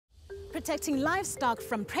Protecting livestock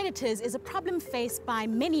from predators is a problem faced by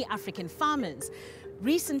many African farmers.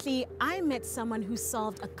 Recently, I met someone who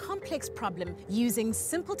solved a complex problem using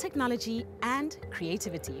simple technology and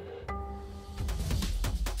creativity.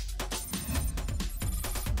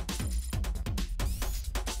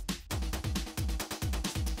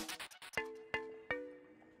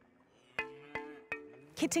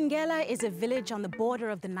 Kitengela is a village on the border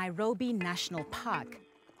of the Nairobi National Park.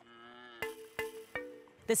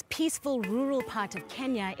 This peaceful rural part of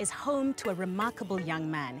Kenya is home to a remarkable young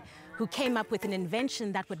man who came up with an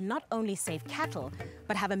invention that would not only save cattle,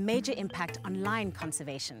 but have a major impact on lion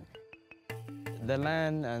conservation. The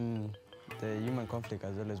lion and the human conflict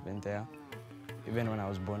has always been there. Even when I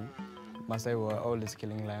was born, Maasai were always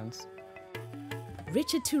killing lions.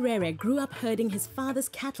 Richard Turere grew up herding his father's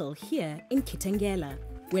cattle here in Kitengela,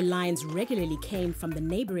 where lions regularly came from the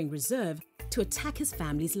neighboring reserve to attack his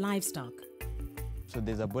family's livestock. So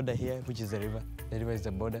there's a border here, which is the river. The river is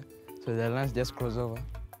the border. So the lions just cross over.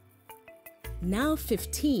 Now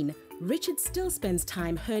 15, Richard still spends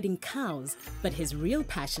time herding cows, but his real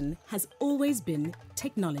passion has always been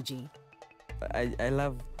technology. I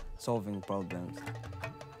love solving problems.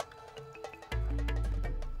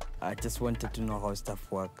 I just wanted to know how stuff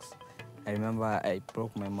works. I remember I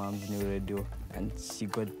broke my mom's new radio and she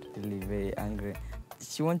got really very angry.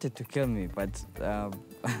 She wanted to kill me, but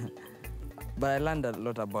I learned a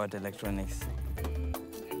lot about electronics.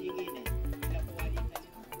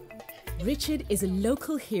 Richard is a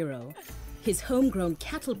local hero. His homegrown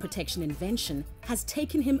cattle protection invention has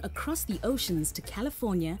taken him across the oceans to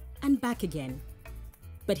California and back again.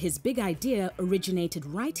 But his big idea originated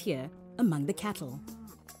right here among the cattle.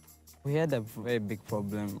 We had a very big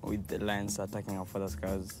problem with the lions attacking our father's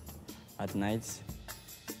cows at night.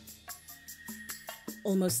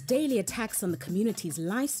 Almost daily attacks on the community's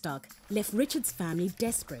livestock left Richard's family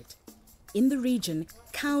desperate. In the region,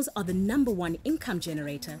 cows are the #1 income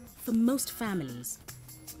generator for most families.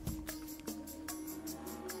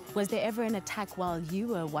 Was there ever an attack while you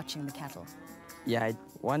were watching the cattle? Yeah,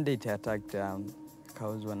 one day it attacked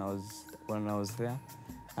cows when I was there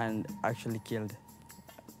and actually killed.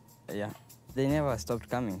 Yeah, they never stopped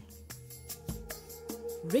coming.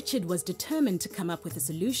 Richard was determined to come up with a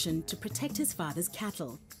solution to protect his father's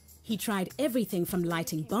cattle. He tried everything from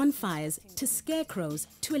lighting bonfires to scarecrows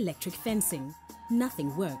to electric fencing.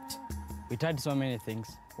 Nothing worked. We tried so many things.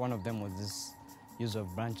 One of them was this use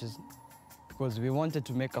of branches, because we wanted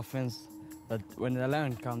to make a fence that when the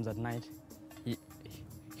lion comes at night,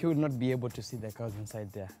 he would not be able to see the cows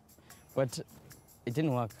inside there. But it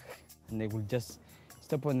didn't work, and they would just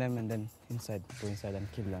step on them and then go inside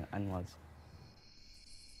and kill the animals.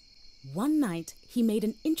 One night, he made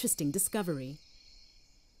an interesting discovery.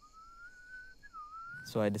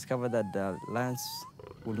 So I discovered that the lions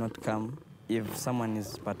will not come if someone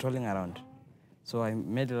is patrolling around. So I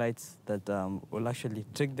made lights that will actually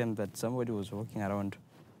trick them that somebody was walking around,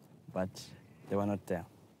 but they were not there.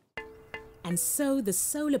 And so the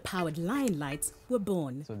solar-powered lion lights were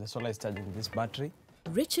born. So the solar is charged with this battery.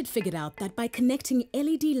 Richard figured out that by connecting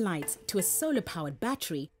LED lights to a solar-powered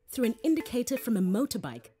battery through an indicator from a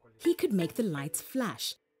motorbike, he could make the lights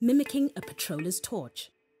flash, mimicking a patroller's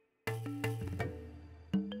torch.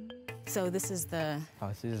 So this is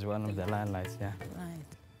this is one of the lion lights, yeah. Right.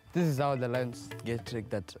 This is how the lions get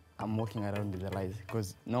tricked that I'm walking around with the lights.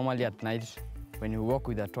 Because normally at night, when you walk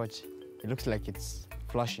with a torch, it looks like it's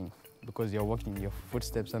flashing. Because you're walking, your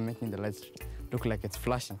footsteps are making the lights look like it's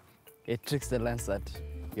flashing. It tricks the lions that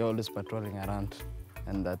you're always patrolling around,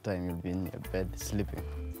 and that time you'll be in your bed sleeping.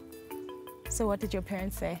 So what did your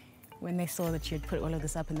parents say when they saw that you had put all of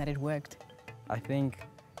this up and that it worked? I think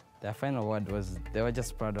their final word was they were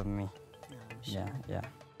just proud of me. Oh, sure. Yeah.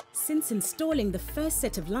 Since installing the first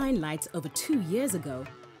set of lion lights over 2 years ago,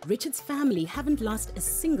 Richard's family haven't lost a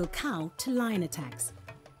single cow to lion attacks.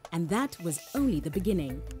 And that was only the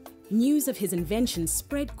beginning. News of his invention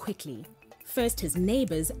spread quickly. First his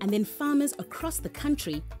neighbors and then farmers across the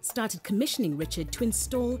country started commissioning Richard to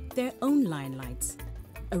install their own lion lights.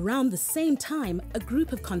 Around the same time, a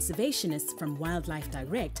group of conservationists from Wildlife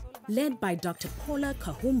Direct, led by Dr. Paula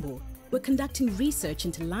Kahumbu, were conducting research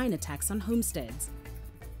into lion attacks on homesteads.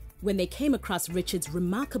 When they came across Richard's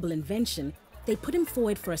remarkable invention, they put him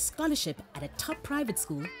forward for a scholarship at a top private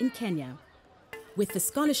school in Kenya. With the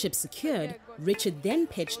scholarship secured, Richard then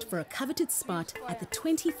pitched for a coveted spot at the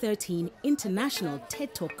 2013 International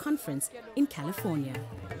TED Talk Conference in California,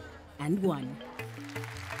 and won.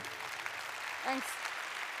 Thanks.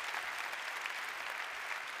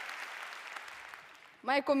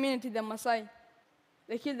 My community, the Maasai,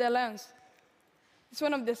 they kill the lions. It's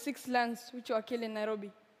one of the 6 lions which were killed in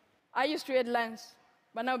Nairobi. I used to hate lions,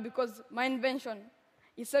 but now because my invention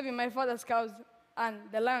is saving my father's cows and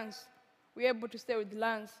the lions, we're able to stay with the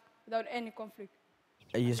lions without any conflict.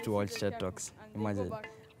 I used to watch TED Talks, imagine,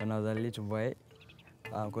 when I was a little boy,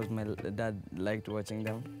 because my dad liked watching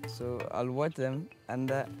them. So I'll watch them, and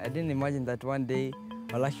I didn't imagine that one day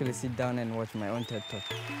I'll actually sit down and watch my own TED Talk.